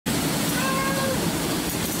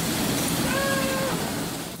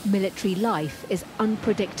Military life is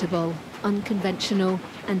unpredictable, unconventional,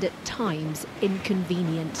 and at times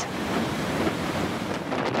inconvenient.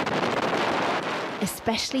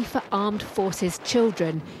 Especially for armed forces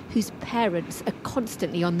children whose parents are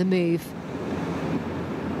constantly on the move.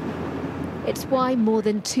 It's why more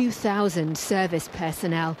than 2,000 service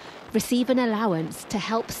personnel receive an allowance to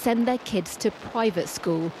help send their kids to private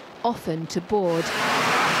school, often to board.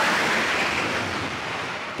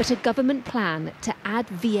 But a government plan to add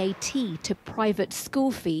VAT to private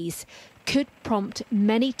school fees could prompt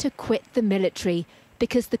many to quit the military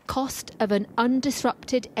because the cost of an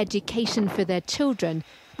undisrupted education for their children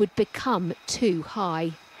would become too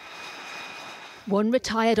high. One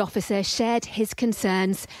retired officer shared his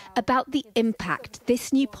concerns about the impact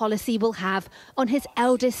this new policy will have on his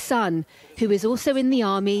eldest son, who is also in the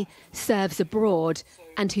army, serves abroad,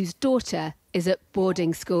 and whose daughter is at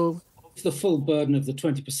boarding school. If the full burden of the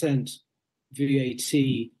 20%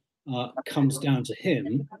 VAT comes down to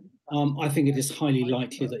him, I think it is highly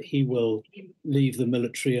likely that he will leave the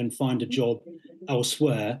military and find a job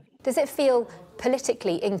elsewhere. Does it feel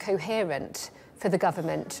politically incoherent for the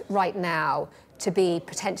government right now to be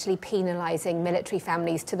potentially penalising military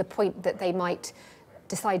families to the point that they might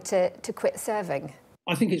decide to quit serving?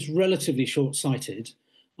 I think it's relatively short-sighted,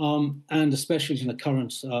 and especially in the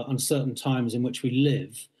current uncertain times in which we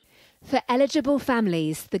live. For eligible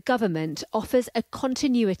families, the government offers a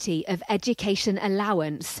continuity of education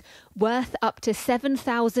allowance worth up to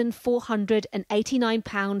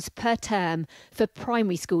 £7,489 per term for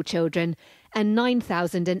primary school children and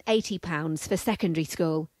 £9,080 for secondary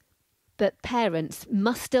school. But parents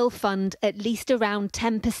must still fund at least around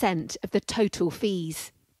 10% of the total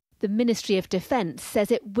fees. The Ministry of Defence says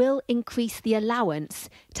it will increase the allowance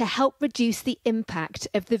to help reduce the impact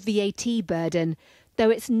of the VAT burden, though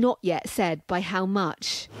it's not yet said by how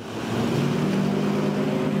much.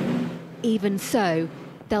 Even so,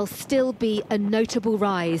 there'll still be a notable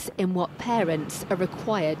rise in what parents are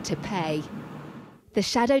required to pay. The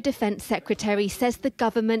Shadow Defence Secretary says the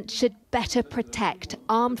government should better protect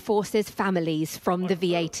armed forces families from the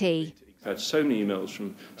VAT. I've had so many emails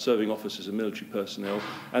from serving officers and military personnel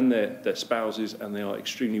and their spouses, and they are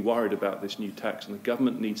extremely worried about this new tax, and the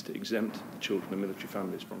government needs to exempt the children and military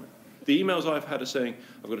families from it. The emails I've had are saying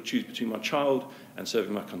I've got to choose between my child and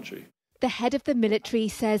serving my country. The head of the military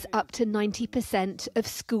says up to 90% of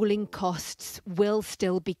schooling costs will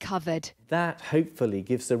still be covered. That hopefully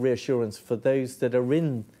gives the reassurance for those that are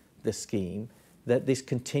in the scheme that this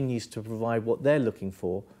continues to provide what they're looking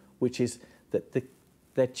for, which is that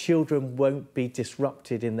their children won't be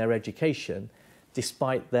disrupted in their education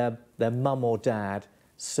despite their mum or dad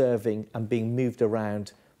serving and being moved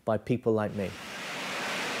around by people like me.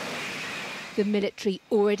 The military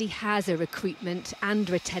already has a recruitment and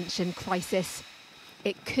retention crisis.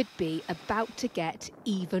 It could be about to get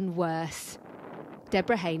even worse.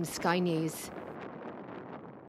 Deborah Haynes, Sky News.